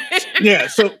 Yeah.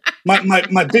 So my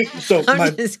big,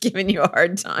 I'm just giving you a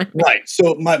hard time. Right.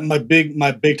 So my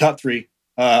big top three,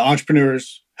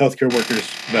 entrepreneurs, healthcare workers,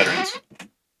 veterans.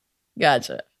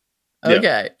 Gotcha. Okay.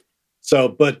 Yeah. So,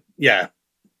 but yeah.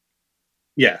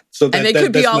 So and they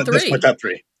could be all three. That's my top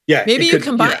three. Yeah. Maybe you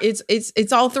combine. Yeah.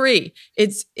 It's all three.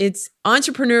 It's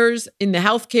entrepreneurs in the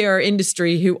healthcare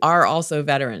industry who are also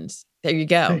veterans. There you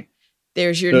go. Hey.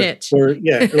 There's your niche. Or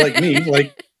like me,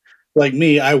 like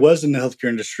me, I was in the healthcare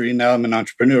industry. Now I'm an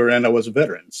entrepreneur and I was a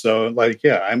veteran. So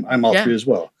I'm all three as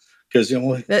well. Because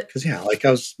like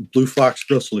I was Blue Fox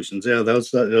Growth Solutions. Yeah, that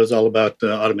was all about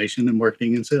automation and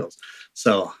marketing and sales.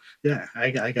 So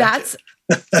I got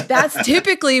that's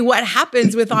typically what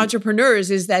happens with entrepreneurs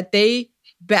is that they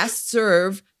best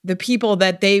serve the people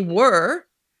that they were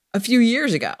a few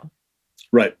years ago.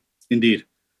 Right, indeed,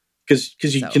 because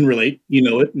you can relate,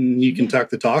 it, and you can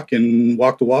talk the talk and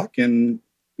walk the walk, and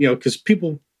because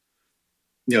people,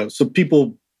 so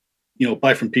people,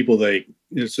 buy from people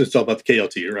it's all about the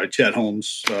KLT, right? Chad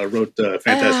Holmes wrote a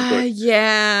fantastic book.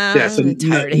 Yeah, so I'm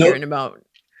tired of hearing about.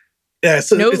 Yeah,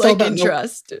 so no, it's like, all about and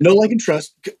trust. No, like, and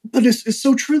trust. But it's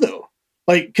so true though.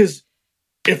 Like, because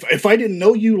if I didn't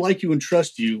know you, like you, and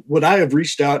trust you, would I have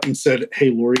reached out and said, "Hey,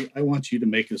 Lori, I want you to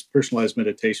make this personalized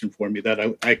meditation for me that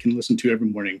I can listen to every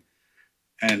morning"?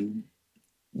 And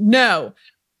no.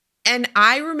 And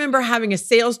I remember having a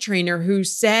sales trainer who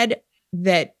said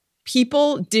that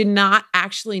people did not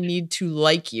actually need to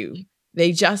like you.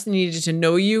 They just needed to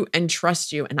know you and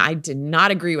trust you. And I did not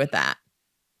agree with that.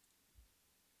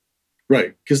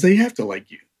 Right. Because they have to like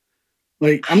you.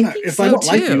 Like, I'm not, if I don't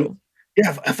like you,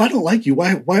 if I don't like you, why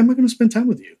am I going to spend time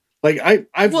with you? Like I've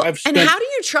spent, and how do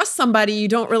you trust somebody you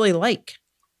don't really like?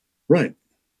 Right.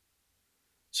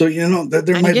 So,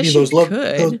 there might be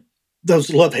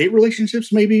those love-hate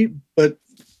relationships maybe, but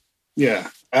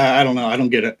I don't know. I don't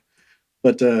get it.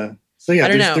 But so yeah,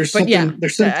 there's something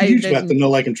huge about the know,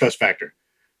 like, and trust factor.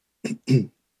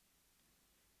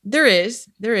 There is.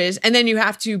 And then you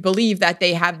have to believe that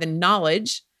they have the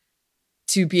knowledge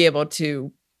to be able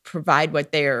to provide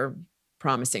what they're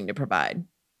promising to provide.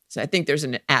 So I think there's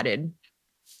an added.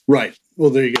 Right. Well,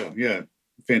 there you go. Yeah.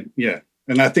 Yeah.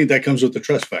 And I think that comes with the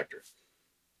trust factor.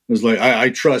 It was like,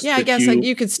 I trust. Yeah, I guess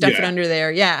you could stuff it under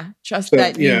there. Yeah. Trust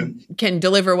that you can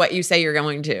deliver what you say you're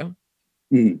going to.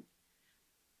 Mm.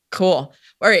 Cool.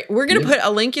 All right. We're going to put a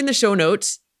link in the show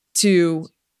notes to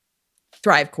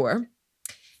ThriveCore.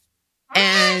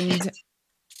 And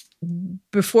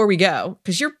before we go,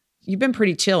 because you've been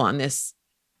pretty chill on this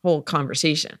whole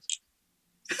conversation.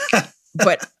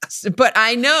 but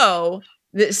I know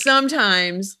that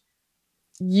sometimes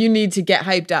you need to get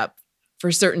hyped up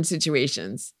for certain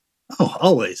situations. Oh,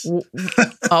 always.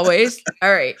 Always?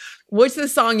 All right. What's the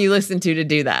song you listen to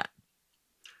do that?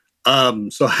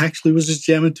 So I actually was just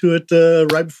jamming to it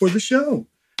right before the show.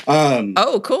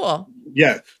 Oh, cool.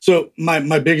 Yeah. So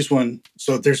my biggest one.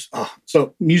 So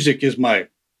so music is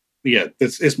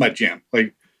it's my jam.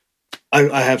 Like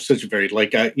I have such a varied,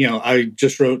 like I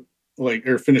just wrote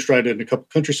or finished writing a couple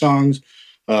country songs.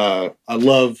 I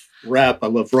love rap. I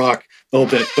love rock, the whole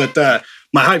bit. But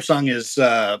my hype song is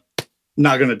 "Not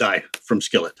Gonna Die" from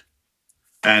Skillet,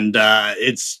 and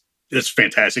it's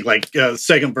fantastic. Like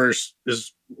second verse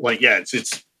is like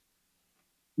it's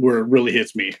where it really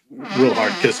hits me real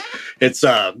hard because it's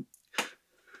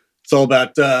all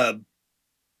about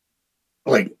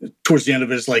like towards the end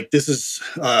of it is like this is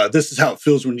how it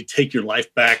feels when you take your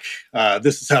life back.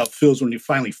 This is how it feels when you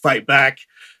finally fight back.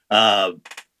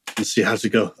 Let's see, how's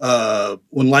it go?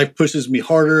 When life pushes me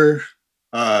harder,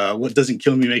 what doesn't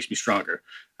kill me makes me stronger,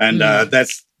 and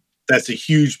that's a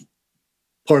huge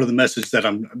part of the message that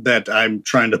I'm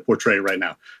trying to portray right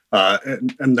now,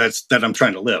 and that I'm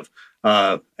trying to live.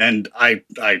 And I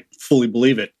fully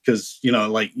believe it because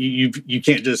like you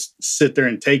can't just sit there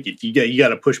and take it. You got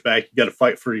to push back. You got to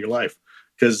fight for your life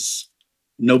because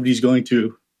nobody's going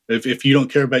to. If you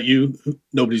don't care about you,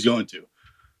 nobody's going to.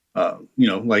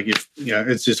 Like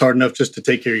it's just hard enough just to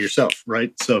take care of yourself,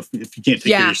 right? So if you can't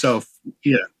take care of yourself,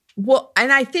 Well,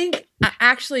 and I think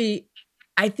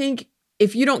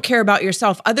if you don't care about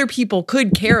yourself, other people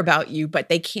could care about you, but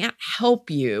they can't help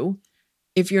you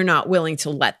if you're not willing to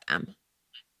let them.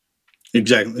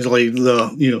 Exactly. It's like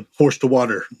the horse to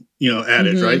water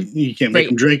adage, right? You can't make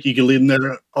them drink. You can leave them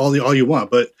there all you want,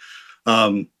 but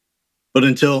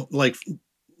until like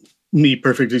me,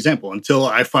 perfect example. Until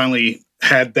I finally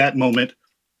had that moment,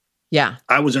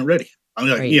 I wasn't ready. I'm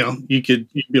like, you could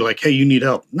be like, hey, you need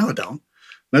help. No, I don't.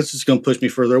 That's just going to push me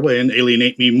further away and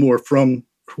alienate me more from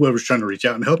whoever's trying to reach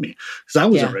out and help me because I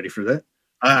wasn't ready for that.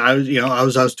 I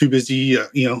was too busy,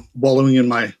 wallowing in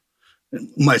my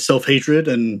self-hatred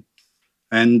and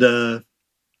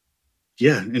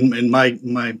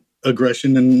my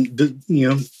aggression and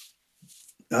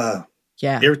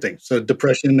everything. So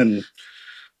depression and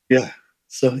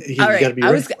So you got to be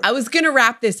ready. I was going to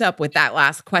wrap this up with that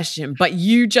last question, but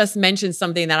you just mentioned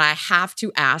something that I have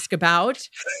to ask about,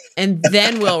 and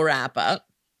then we'll wrap up.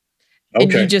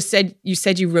 Okay. And you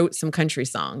said you wrote some country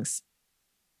songs.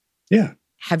 Yeah.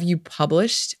 Have you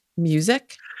published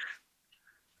music?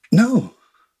 No.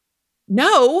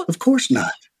 No. Of course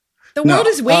not. The world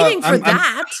is waiting for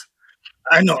that.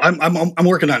 I know. I'm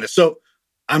working on it. So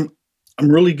I'm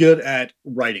really good at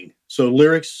writing. So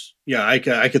lyrics,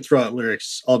 I could throw out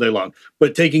lyrics all day long.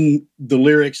 But taking the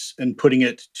lyrics and putting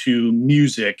it to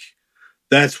music,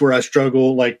 that's where I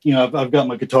struggle. Like, I've got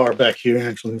my guitar back here.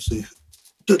 Actually, let's see.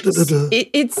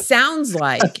 It sounds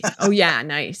like,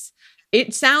 nice.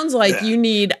 It sounds like you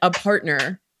need a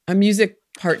partner, a music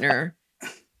partner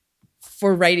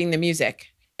for writing the music.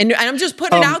 And I'm just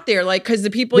putting it out there, like, because the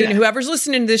people, whoever's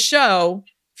listening to this show,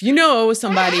 if you know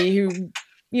somebody who,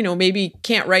 maybe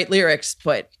can't write lyrics,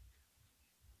 but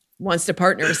wants to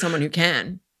partner with someone who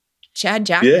can, Chad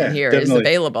Jackman here is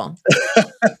available.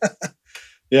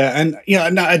 And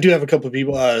I do have a couple of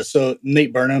people. So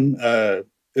Nate Burnham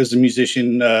is a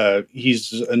musician.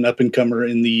 He's an up and comer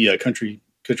in the country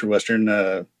western.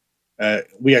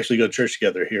 We actually go to church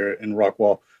together here in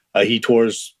Rockwall. He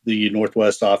tours the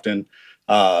Northwest often,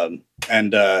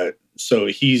 so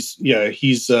he's going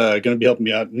to be helping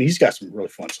me out, and he's got some really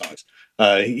fun songs.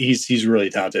 He's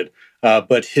really talented.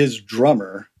 But his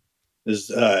drummer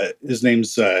is his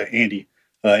name's Andy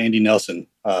Nelson.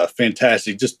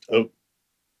 Fantastic. Just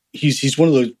he's one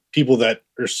of those people that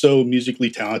are so musically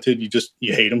talented.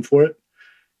 You hate him for it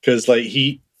because like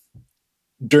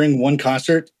during one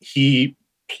concert he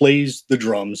plays the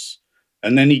drums,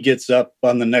 and then he gets up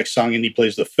on the next song and he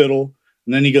plays the fiddle,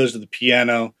 and then he goes to the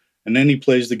piano, and then he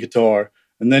plays the guitar,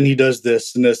 and then he does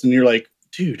this and this, and you're like,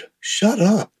 dude, shut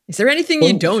up. Is there anything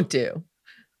you don't do?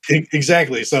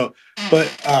 Exactly. So,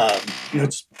 but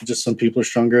it's just some people are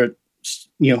stronger at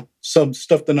some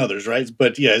stuff than others, right?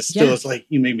 But it's like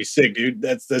you made me sick, dude.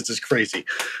 That's just crazy.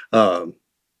 So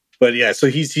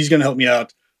he's gonna help me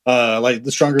out. Like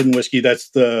the Stronger Than Whiskey. That's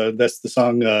the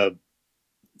song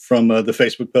from the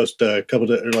Facebook post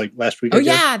last week. Oh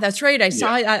yeah, that's right. I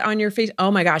saw it on your face.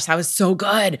 Oh my gosh, that was so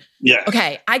good. Yeah.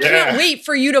 Okay, I can't wait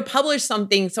for you to publish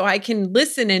something so I can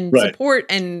listen and support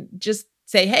and just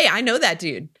say, hey, I know that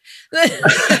dude.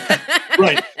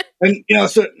 Right. And,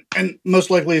 and most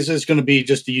likely it's going to be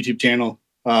just a YouTube channel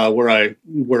where I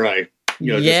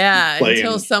just play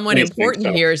until someone important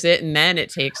hears it and then it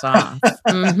takes off.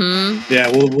 Mm-hmm. Yeah,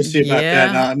 we'll see about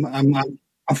that. Now,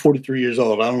 I'm 43 years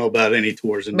old. I don't know about any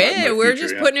tours in my we're future,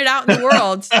 just putting it out in the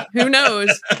world. Who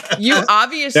knows? You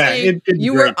obviously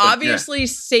were obviously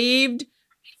saved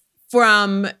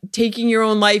from taking your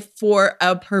own life for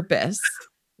a purpose.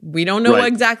 We don't know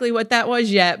exactly what that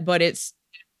was yet, but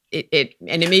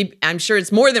I'm sure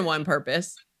it's more than one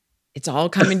purpose. It's all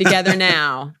coming together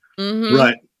now. Mm-hmm.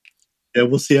 Right. Yeah,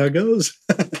 we'll see how it goes.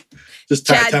 Just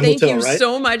Chad, time thank will tell, you right?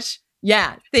 so much.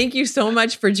 Yeah, thank you so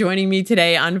much for joining me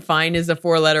today on Fine is a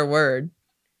 4-letter word.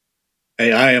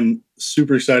 Hey, I am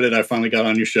super excited I finally got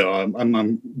on your show.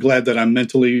 I'm glad that I'm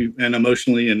mentally and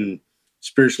emotionally and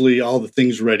spiritually all the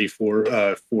things ready for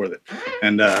it.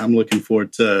 And I'm looking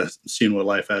forward to seeing what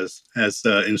life has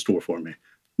in store for me.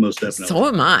 Most definitely. So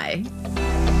am I.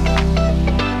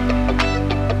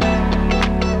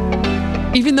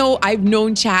 Even though I've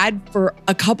known Chad for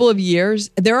a couple of years,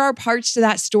 there are parts to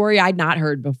that story I'd not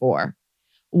heard before.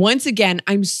 Once again,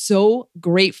 I'm so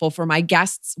grateful for my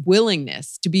guests'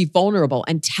 willingness to be vulnerable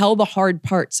and tell the hard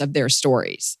parts of their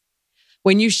stories.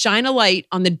 When you shine a light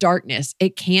on the darkness,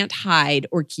 it can't hide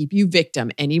or keep you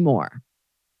victim anymore.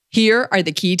 Here are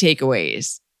the key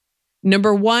takeaways.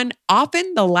 Number 1,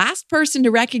 often the last person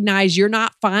to recognize you're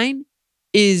not fine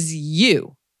is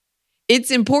you.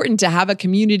 It's important to have a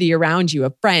community around you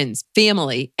of friends,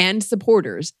 family, and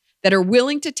supporters that are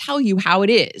willing to tell you how it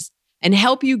is and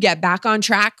help you get back on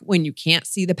track when you can't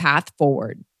see the path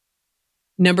forward.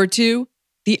 Number 2,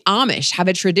 the Amish have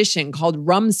a tradition called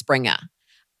Rumspringa,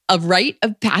 a rite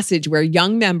of passage where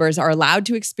young members are allowed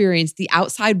to experience the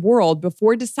outside world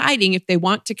before deciding if they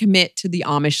want to commit to the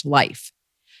Amish life.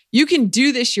 You can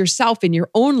do this yourself in your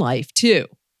own life too.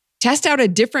 Test out a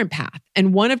different path,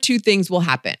 and one of two things will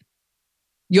happen.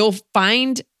 You'll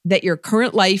find that your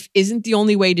current life isn't the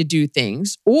only way to do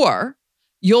things, or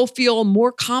you'll feel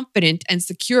more confident and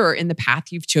secure in the path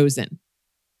you've chosen.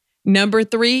 Number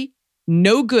 3,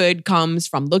 no good comes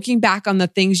from looking back on the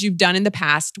things you've done in the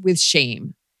past with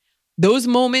shame. Those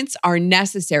moments are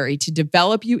necessary to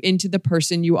develop you into the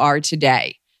person you are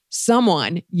today,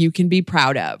 someone you can be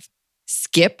proud of.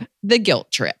 Skip the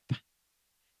guilt trip.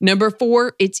 Number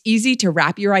 4, it's easy to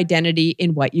wrap your identity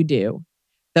in what you do.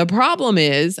 The problem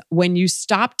is when you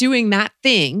stop doing that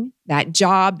thing, that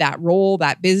job, that role,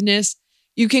 that business,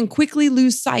 you can quickly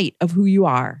lose sight of who you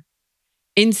are.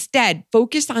 Instead,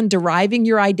 focus on deriving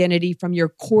your identity from your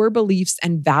core beliefs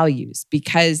and values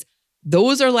because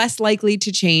those are less likely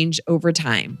to change over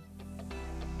time.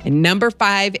 And number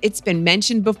 5, it's been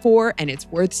mentioned before and it's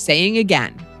worth saying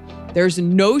again. There's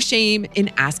no shame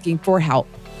in asking for help.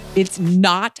 It's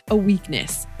not a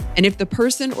weakness. And if the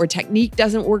person or technique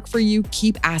doesn't work for you,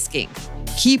 keep asking.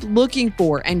 Keep looking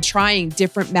for and trying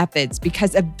different methods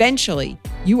because eventually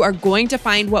you are going to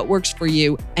find what works for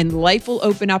you and life will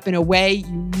open up in a way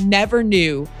you never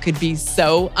knew could be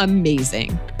so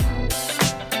amazing.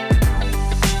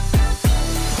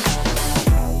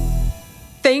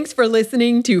 Thanks for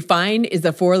listening to Fine is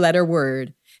a 4-letter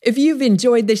word. If you've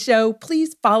enjoyed the show,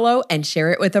 please follow and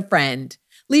share it with a friend.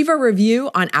 Leave a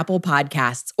review on Apple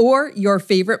Podcasts or your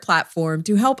favorite platform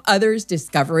to help others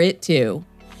discover it too.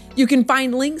 You can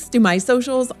find links to my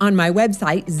socials on my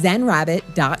website,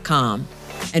 zenrabbit.com.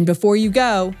 And before you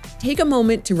go, take a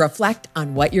moment to reflect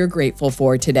on what you're grateful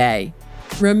for today.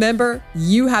 Remember,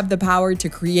 you have the power to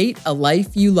create a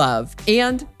life you love,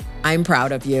 and I'm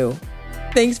proud of you.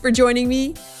 Thanks for joining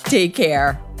me. Take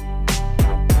care.